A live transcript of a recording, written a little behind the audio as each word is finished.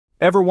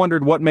Ever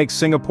wondered what makes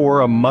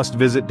Singapore a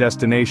must-visit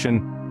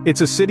destination?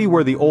 It's a city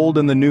where the old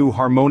and the new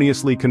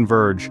harmoniously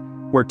converge,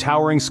 where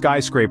towering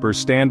skyscrapers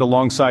stand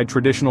alongside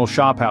traditional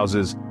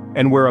shophouses,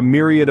 and where a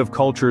myriad of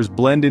cultures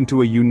blend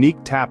into a unique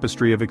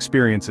tapestry of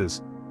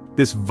experiences.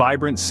 This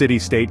vibrant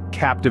city-state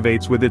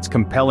captivates with its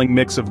compelling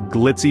mix of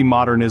glitzy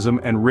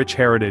modernism and rich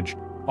heritage,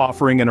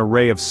 offering an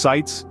array of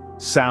sights,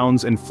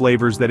 sounds, and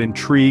flavors that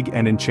intrigue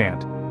and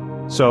enchant.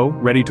 So,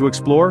 ready to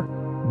explore?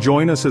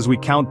 Join us as we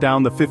count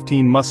down the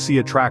 15 must-see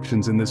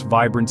attractions in this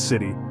vibrant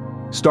city.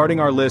 Starting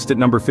our list at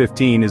number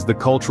 15 is the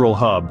cultural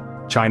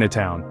hub,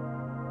 Chinatown.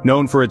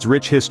 Known for its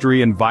rich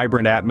history and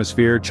vibrant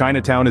atmosphere,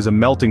 Chinatown is a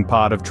melting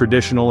pot of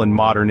traditional and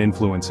modern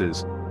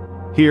influences.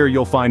 Here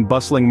you'll find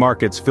bustling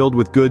markets filled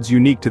with goods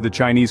unique to the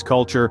Chinese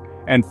culture,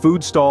 and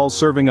food stalls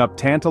serving up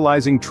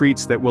tantalizing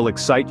treats that will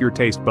excite your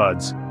taste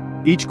buds.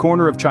 Each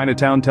corner of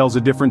Chinatown tells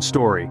a different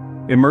story,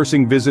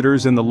 immersing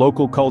visitors in the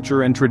local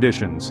culture and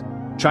traditions.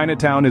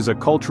 Chinatown is a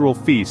cultural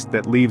feast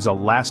that leaves a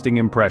lasting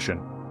impression.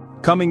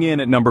 Coming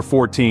in at number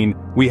 14,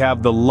 we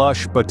have the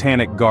lush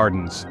Botanic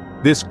Gardens.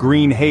 This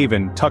green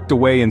haven, tucked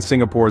away in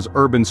Singapore's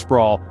urban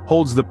sprawl,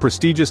 holds the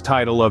prestigious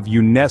title of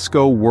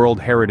UNESCO World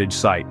Heritage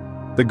Site.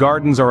 The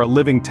gardens are a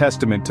living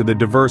testament to the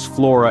diverse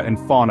flora and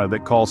fauna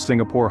that call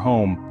Singapore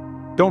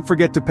home. Don't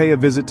forget to pay a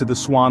visit to the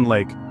Swan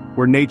Lake,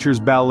 where nature's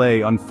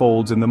ballet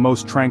unfolds in the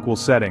most tranquil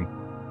setting.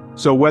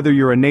 So whether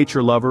you're a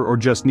nature lover or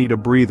just need a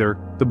breather,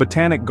 the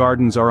Botanic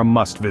Gardens are a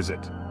must-visit.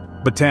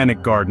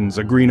 Botanic Gardens,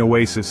 a green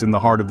oasis in the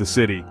heart of the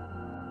city.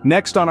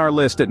 Next on our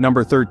list at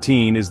number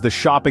 13 is the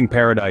shopping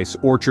paradise,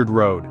 Orchard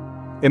Road.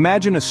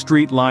 Imagine a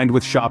street lined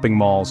with shopping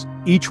malls,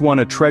 each one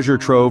a treasure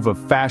trove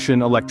of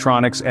fashion,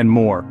 electronics, and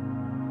more.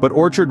 But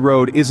Orchard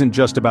Road isn't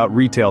just about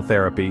retail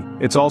therapy,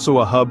 it's also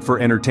a hub for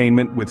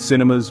entertainment with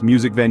cinemas,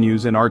 music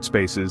venues, and art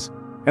spaces.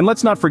 And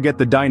let's not forget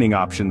the dining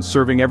options,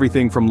 serving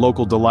everything from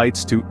local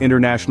delights to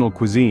international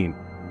cuisine.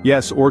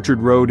 Yes, Orchard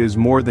Road is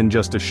more than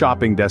just a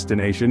shopping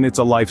destination, it's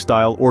a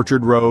lifestyle.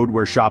 Orchard Road,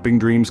 where shopping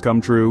dreams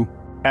come true.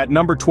 At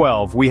number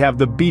 12, we have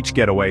the beach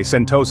getaway,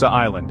 Sentosa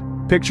Island.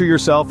 Picture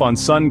yourself on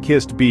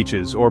sun-kissed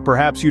beaches, or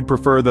perhaps you'd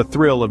prefer the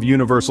thrill of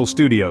Universal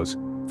Studios.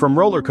 From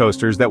roller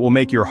coasters that will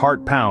make your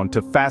heart pound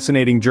to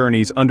fascinating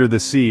journeys under the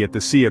sea at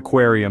the Sea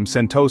Aquarium,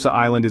 Sentosa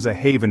Island is a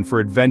haven for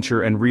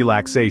adventure and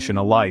relaxation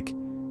alike.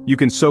 You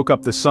can soak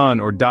up the sun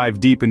or dive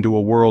deep into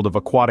a world of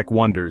aquatic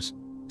wonders.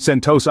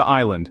 Sentosa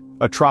Island,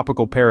 a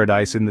tropical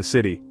paradise in the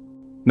city.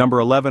 Number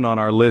 11 on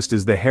our list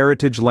is the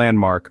heritage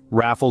landmark,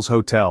 Raffles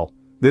Hotel.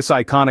 This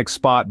iconic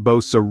spot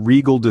boasts a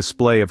regal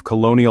display of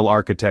colonial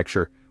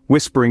architecture,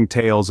 whispering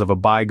tales of a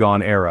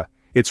bygone era.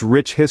 Its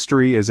rich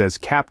history is as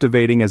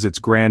captivating as its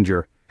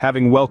grandeur,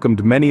 having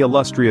welcomed many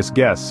illustrious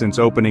guests since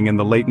opening in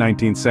the late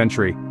 19th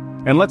century.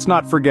 And let's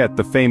not forget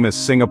the famous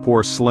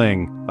Singapore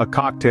Sling, a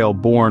cocktail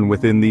born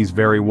within these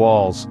very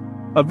walls.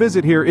 A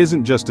visit here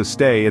isn't just a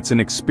stay, it's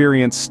an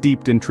experience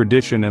steeped in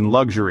tradition and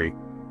luxury.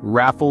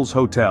 Raffles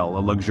Hotel,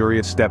 a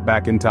luxurious step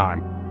back in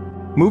time.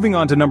 Moving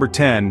on to number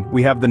 10,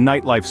 we have the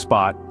nightlife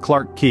spot,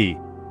 Clarke Quay.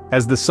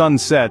 As the sun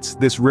sets,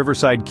 this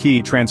riverside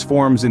quay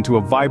transforms into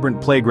a vibrant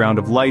playground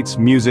of lights,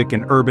 music,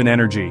 and urban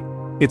energy.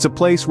 It's a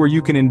place where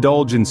you can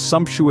indulge in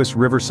sumptuous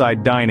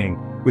riverside dining,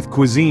 with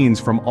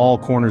cuisines from all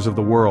corners of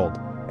the world.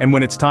 And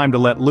when it's time to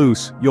let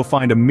loose, you'll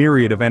find a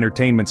myriad of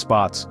entertainment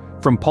spots,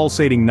 from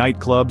pulsating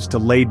nightclubs to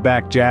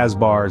laid-back jazz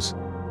bars.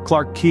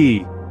 Clarke Quay,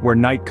 where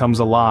night comes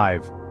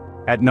alive.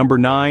 At number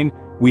 9,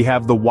 we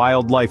have the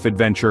wildlife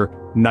adventure,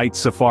 Night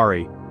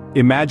Safari.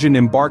 Imagine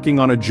embarking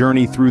on a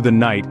journey through the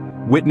night,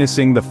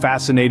 witnessing the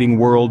fascinating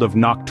world of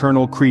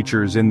nocturnal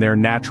creatures in their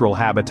natural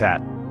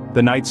habitat.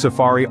 The Night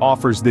Safari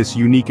offers this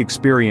unique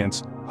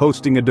experience,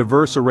 hosting a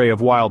diverse array of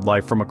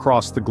wildlife from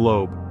across the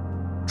globe.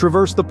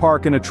 Traverse the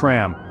park in a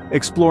tram,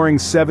 exploring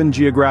 7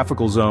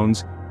 geographical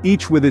zones,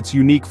 each with its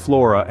unique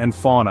flora and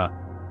fauna.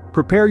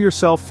 Prepare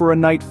yourself for a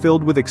night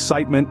filled with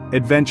excitement,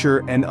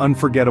 adventure, and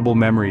unforgettable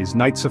memories.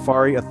 Night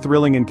Safari, a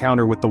thrilling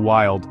encounter with the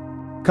wild.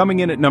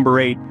 Coming in at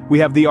number 8, we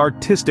have the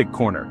artistic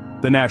corner,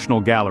 the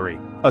National Gallery.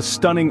 A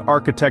stunning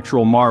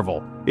architectural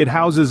marvel, it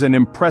houses an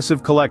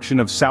impressive collection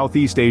of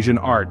Southeast Asian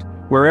art,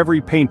 where every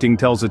painting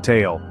tells a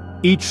tale.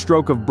 Each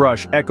stroke of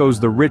brush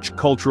echoes the rich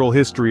cultural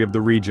history of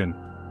the region.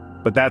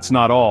 But that's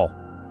not all.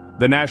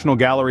 The National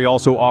Gallery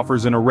also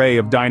offers an array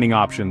of dining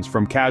options,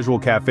 from casual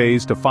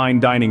cafes to fine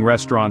dining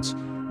restaurants,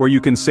 where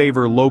you can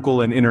savor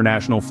local and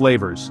international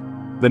flavors.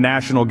 The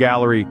National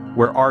Gallery,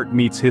 where art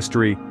meets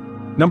history.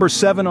 Number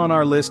 7 on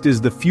our list is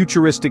the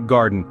futuristic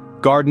garden,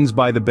 Gardens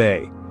by the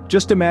Bay.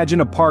 Just imagine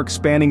a park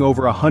spanning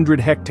over 100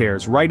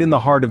 hectares right in the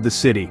heart of the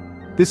city.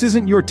 This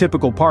isn't your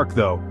typical park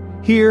though.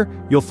 Here,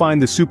 you'll find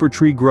the Super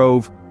Tree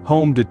Grove,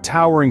 home to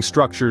towering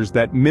structures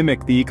that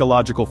mimic the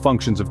ecological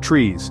functions of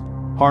trees,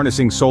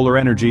 harnessing solar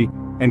energy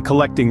and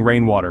collecting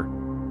rainwater.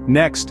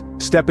 Next,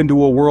 step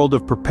into a world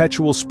of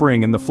perpetual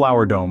spring in the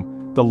Flower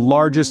Dome, the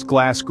largest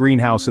glass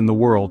greenhouse in the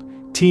world,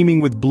 teeming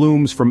with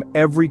blooms from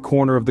every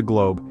corner of the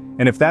globe.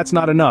 And if that's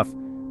not enough,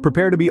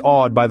 prepare to be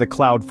awed by the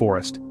Cloud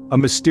Forest, a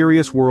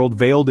mysterious world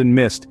veiled in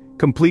mist,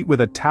 complete with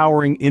a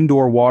towering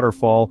indoor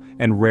waterfall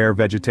and rare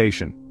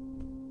vegetation.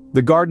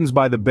 The Gardens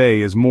by the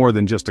Bay is more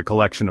than just a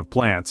collection of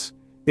plants.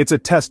 It's a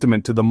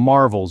testament to the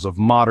marvels of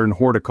modern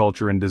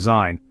horticulture and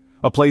design,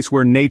 a place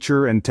where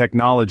nature and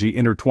technology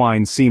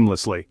intertwine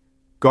seamlessly.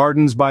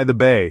 Gardens by the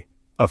Bay,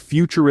 a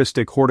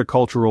futuristic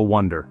horticultural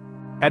wonder.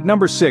 At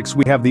number 6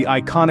 we have the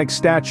iconic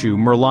statue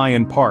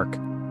Merlion Park.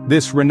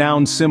 This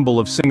renowned symbol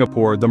of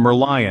Singapore, the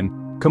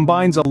Merlion,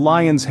 combines a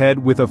lion's head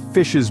with a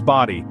fish's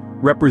body,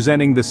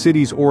 representing the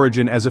city's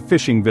origin as a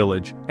fishing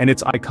village and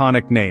its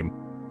iconic name,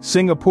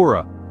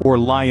 Singapura, or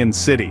Lion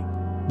City.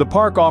 The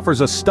park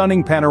offers a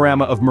stunning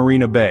panorama of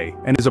Marina Bay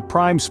and is a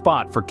prime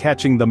spot for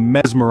catching the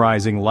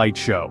mesmerizing light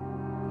show.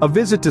 A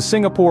visit to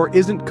Singapore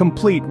isn't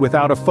complete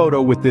without a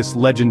photo with this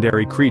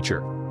legendary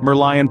creature,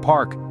 Merlion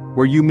Park,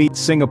 where you meet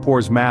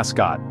Singapore's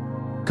mascot.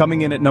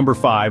 Coming in at number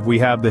 5 we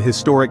have the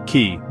historic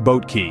quay,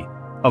 Boat Quay.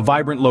 A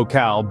vibrant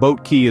locale,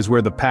 Boat Quay is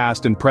where the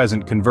past and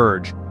present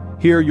converge.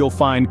 Here you'll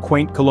find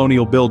quaint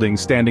colonial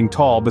buildings standing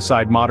tall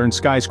beside modern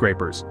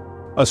skyscrapers.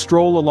 A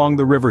stroll along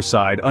the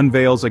riverside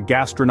unveils a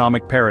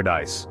gastronomic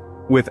paradise,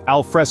 with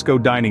alfresco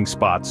dining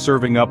spots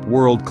serving up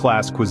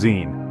world-class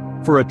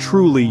cuisine. For a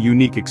truly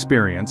unique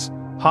experience,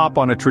 hop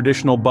on a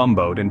traditional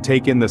bumboat and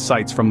take in the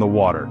sights from the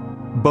water.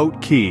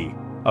 Boat Quay,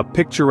 a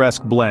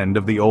picturesque blend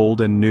of the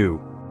old and new.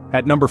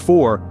 At number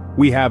 4,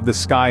 we have the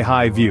Sky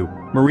High View,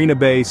 Marina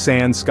Bay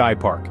Sands Sky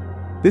Park.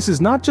 This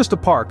is not just a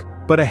park,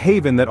 but a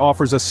haven that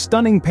offers a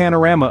stunning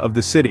panorama of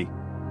the city.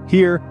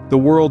 Here, the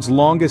world's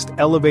longest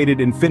elevated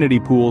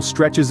infinity pool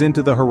stretches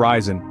into the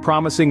horizon,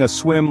 promising a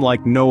swim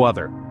like no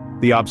other.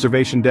 The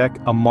observation deck,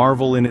 a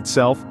marvel in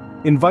itself,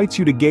 invites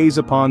you to gaze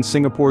upon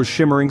Singapore's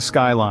shimmering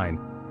skyline.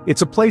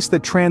 It's a place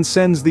that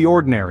transcends the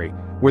ordinary,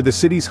 where the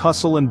city's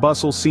hustle and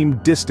bustle seem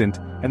distant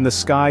and the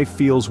sky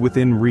feels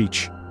within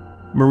reach.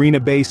 Marina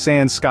Bay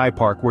Sands Sky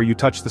Park, where you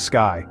touch the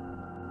sky.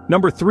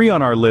 Number 3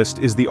 on our list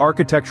is the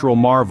architectural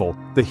marvel,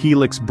 the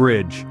Helix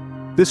Bridge.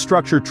 This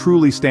structure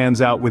truly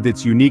stands out with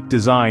its unique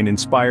design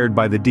inspired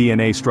by the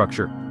DNA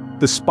structure.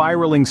 The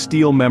spiraling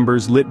steel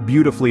members lit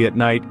beautifully at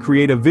night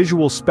create a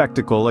visual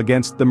spectacle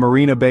against the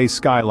Marina Bay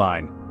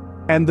skyline.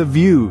 And the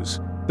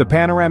views, the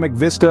panoramic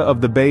vista of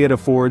the bay it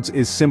affords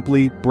is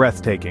simply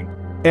breathtaking.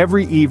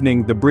 Every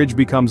evening the bridge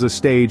becomes a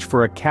stage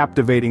for a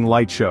captivating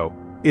light show.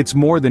 It's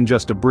more than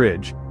just a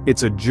bridge,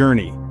 it's a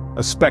journey,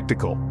 a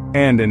spectacle,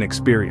 and an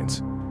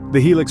experience. The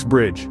Helix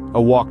Bridge,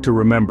 a walk to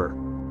remember.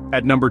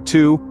 At number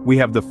 2, we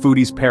have the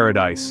foodie's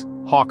paradise,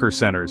 hawker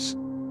centers.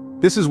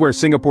 This is where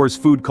Singapore's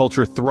food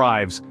culture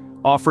thrives,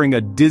 offering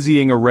a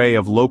dizzying array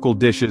of local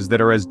dishes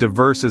that are as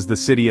diverse as the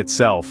city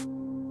itself.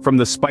 From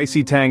the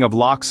spicy tang of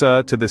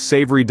laksa to the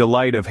savory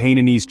delight of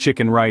Hainanese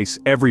chicken rice,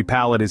 every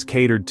palate is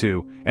catered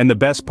to. And the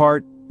best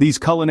part? These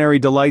culinary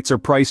delights are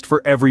priced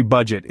for every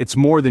budget. It's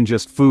more than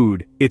just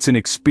food, it's an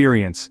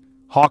experience.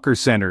 Hawker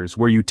centers,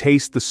 where you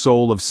taste the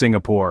soul of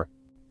Singapore.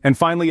 And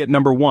finally at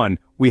number 1,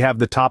 we have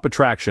the top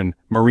attraction,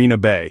 Marina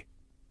Bay.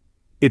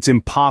 It's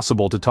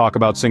impossible to talk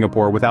about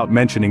Singapore without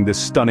mentioning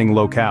this stunning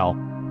locale.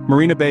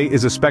 Marina Bay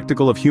is a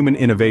spectacle of human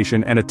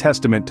innovation and a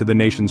testament to the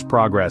nation's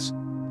progress.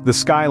 The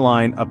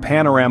skyline, a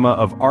panorama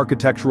of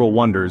architectural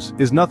wonders,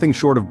 is nothing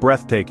short of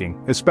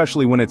breathtaking,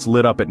 especially when it's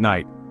lit up at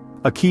night.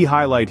 A key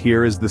highlight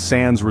here is the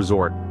Sands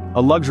Resort,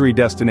 a luxury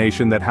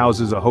destination that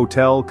houses a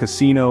hotel,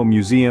 casino,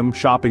 museum,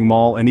 shopping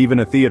mall, and even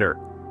a theater.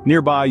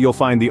 Nearby you'll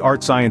find the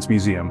Art Science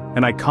Museum,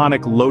 an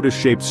iconic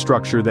lotus-shaped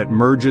structure that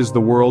merges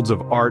the worlds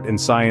of art and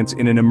science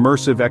in an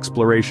immersive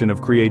exploration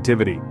of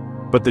creativity.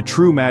 But the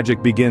true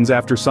magic begins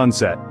after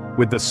sunset,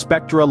 with the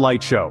Spectra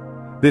Light Show.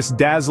 This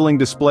dazzling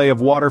display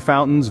of water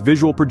fountains,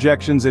 visual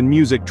projections, and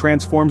music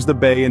transforms the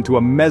bay into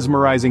a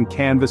mesmerizing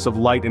canvas of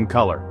light and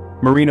color.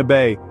 Marina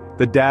Bay,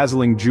 the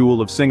dazzling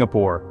jewel of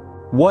Singapore.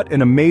 What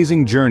an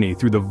amazing journey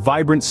through the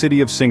vibrant city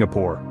of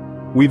Singapore.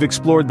 We've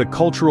explored the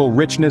cultural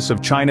richness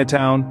of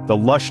Chinatown, the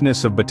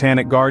lushness of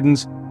Botanic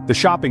Gardens, the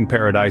shopping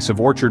paradise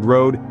of Orchard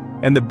Road,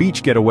 and the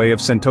beach getaway of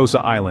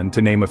Sentosa Island,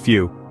 to name a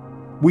few.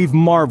 We've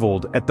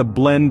marveled at the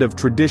blend of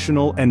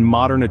traditional and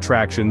modern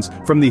attractions,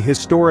 from the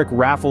historic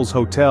Raffles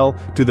Hotel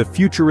to the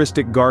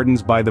futuristic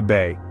Gardens by the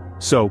Bay.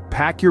 So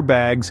pack your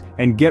bags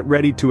and get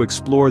ready to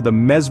explore the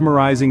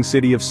mesmerizing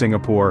city of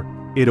Singapore.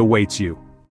 It awaits you.